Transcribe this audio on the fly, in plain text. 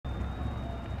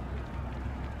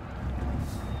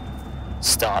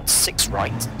Start 6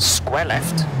 right, square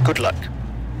left, good luck.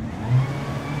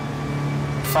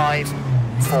 5,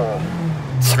 4,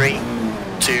 3,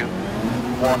 2,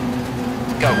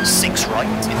 1, go 6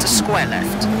 right into square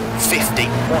left, 50,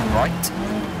 1 right,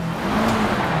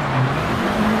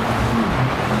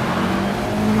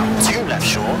 2 left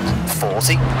short,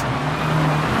 40,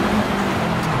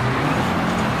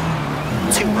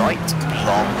 2 right,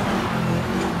 long,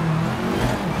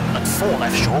 and 4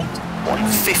 left short,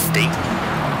 150,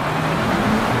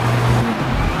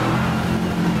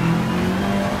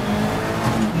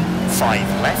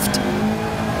 5 left,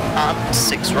 and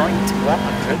 6 right,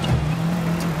 100,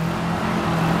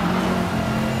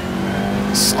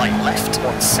 slight left,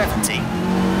 170,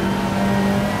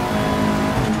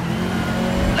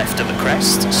 left of the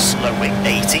crest, slowing,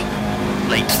 80,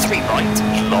 late 3 right,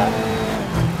 long,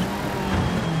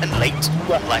 and late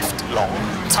 1 left, long,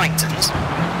 tightens,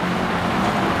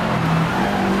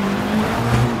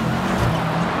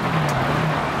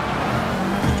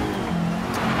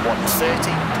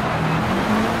 130,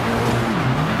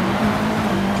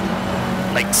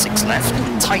 late 6 left,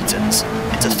 tightens,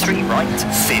 into 3 right,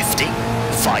 50,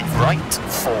 5 right,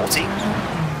 40,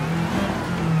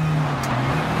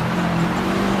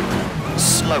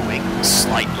 slowing,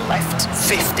 slight left,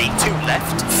 50, 2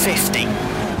 left, 50,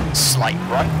 slight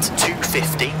right,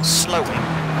 250, slowing,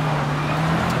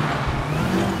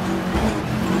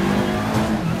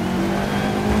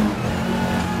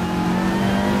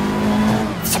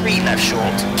 3 left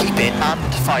short, keep in,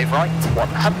 and 5 right,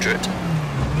 100,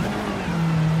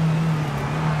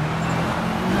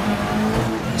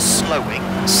 slowing,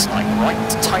 slight right,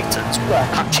 tightens, 1,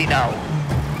 patchy now,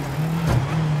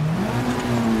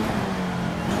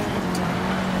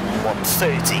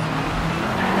 130,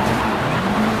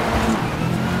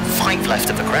 5 left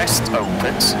of the crest,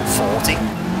 opens, 40,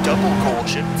 double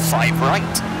caution, 5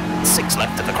 right, 6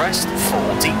 left of the crest,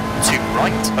 40, 2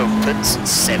 right, opens,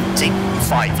 70,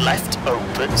 5 left,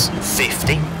 opens,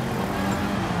 50,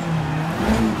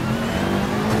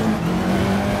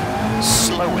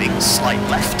 slowing, slight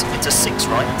left, into 6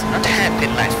 right, and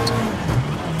hairpin left,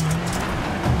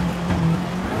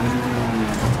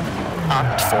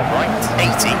 and 4 right,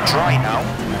 80, dry now,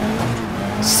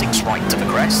 6 right to the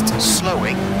crest,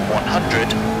 slowing,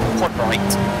 100, 1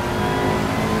 right,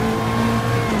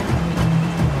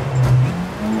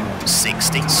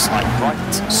 60, slight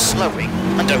right, slowing,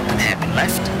 and open hairpin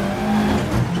left,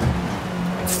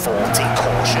 40,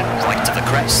 caution, right to the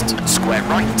crest, and square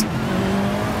right,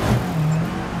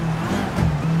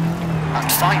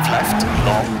 and 5 left,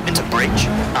 long, into bridge,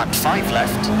 and 5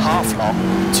 left, half long,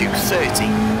 230,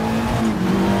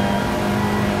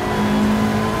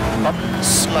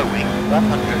 slowing,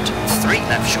 100, 3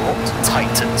 left short,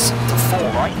 tightens, to 4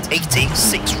 right, 80,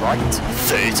 6 right,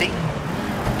 30,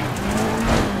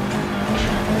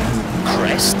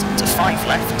 crest, to 5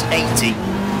 left, 80,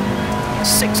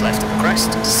 6 left of the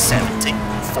crest, 70,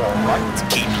 4 right,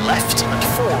 keep left, and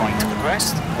 4 right of the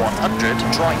crest, 100,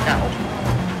 dry now,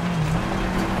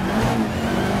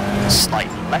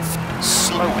 slight left,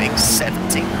 slowing,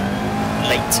 70,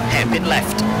 late, hairpin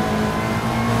left,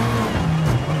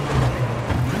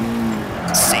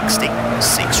 60,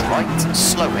 6 right,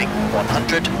 slowing,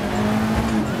 100,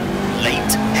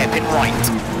 late, hairpin right,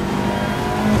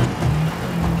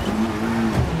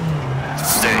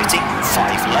 30,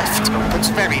 5 left, opens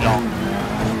very long,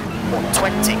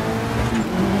 120,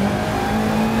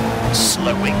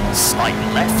 slowing, slight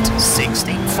left,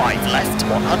 60, 5 left,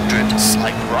 100,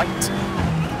 slight right,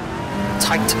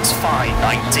 tightens 5,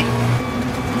 90,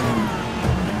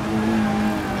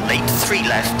 late 3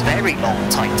 left, very long,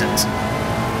 tightens,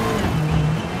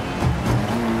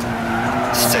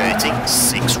 30,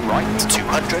 6 right,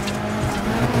 200,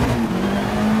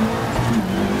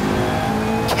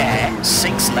 care,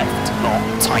 6 left, long,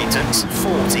 tightens,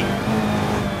 40,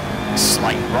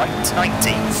 slight right,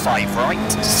 90, 5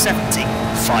 right, 70,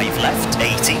 5 left,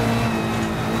 80,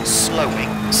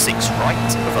 slowing, 6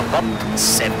 right, of a bump,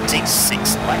 70,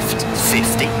 6 left,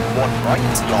 50, 1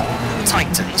 right, long,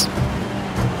 tightens,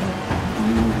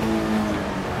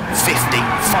 50,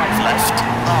 5 left,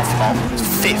 half long,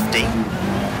 50,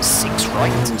 6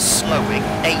 right, slowing,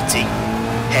 80,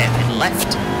 hairpin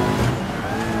left,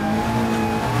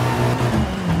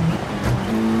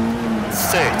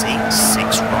 30,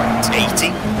 6 right,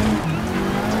 80,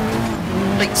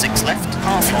 late 6 left,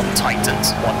 half long,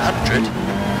 tightens, 100,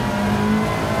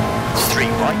 3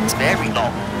 right, very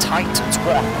long, tightens,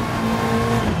 1,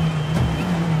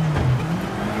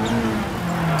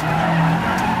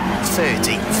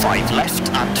 30, 5 left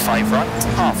and 5 right,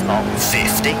 half long,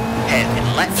 50,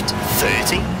 hairpin left,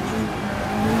 30,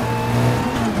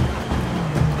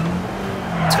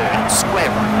 square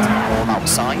right, all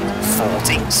outside,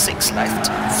 40, 6 left,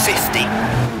 50,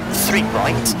 3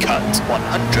 right, cut,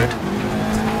 100,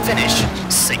 finish,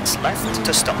 6 left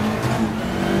to stop.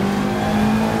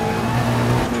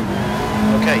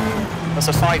 Okay, that's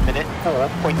a 5 minute,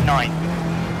 4.9.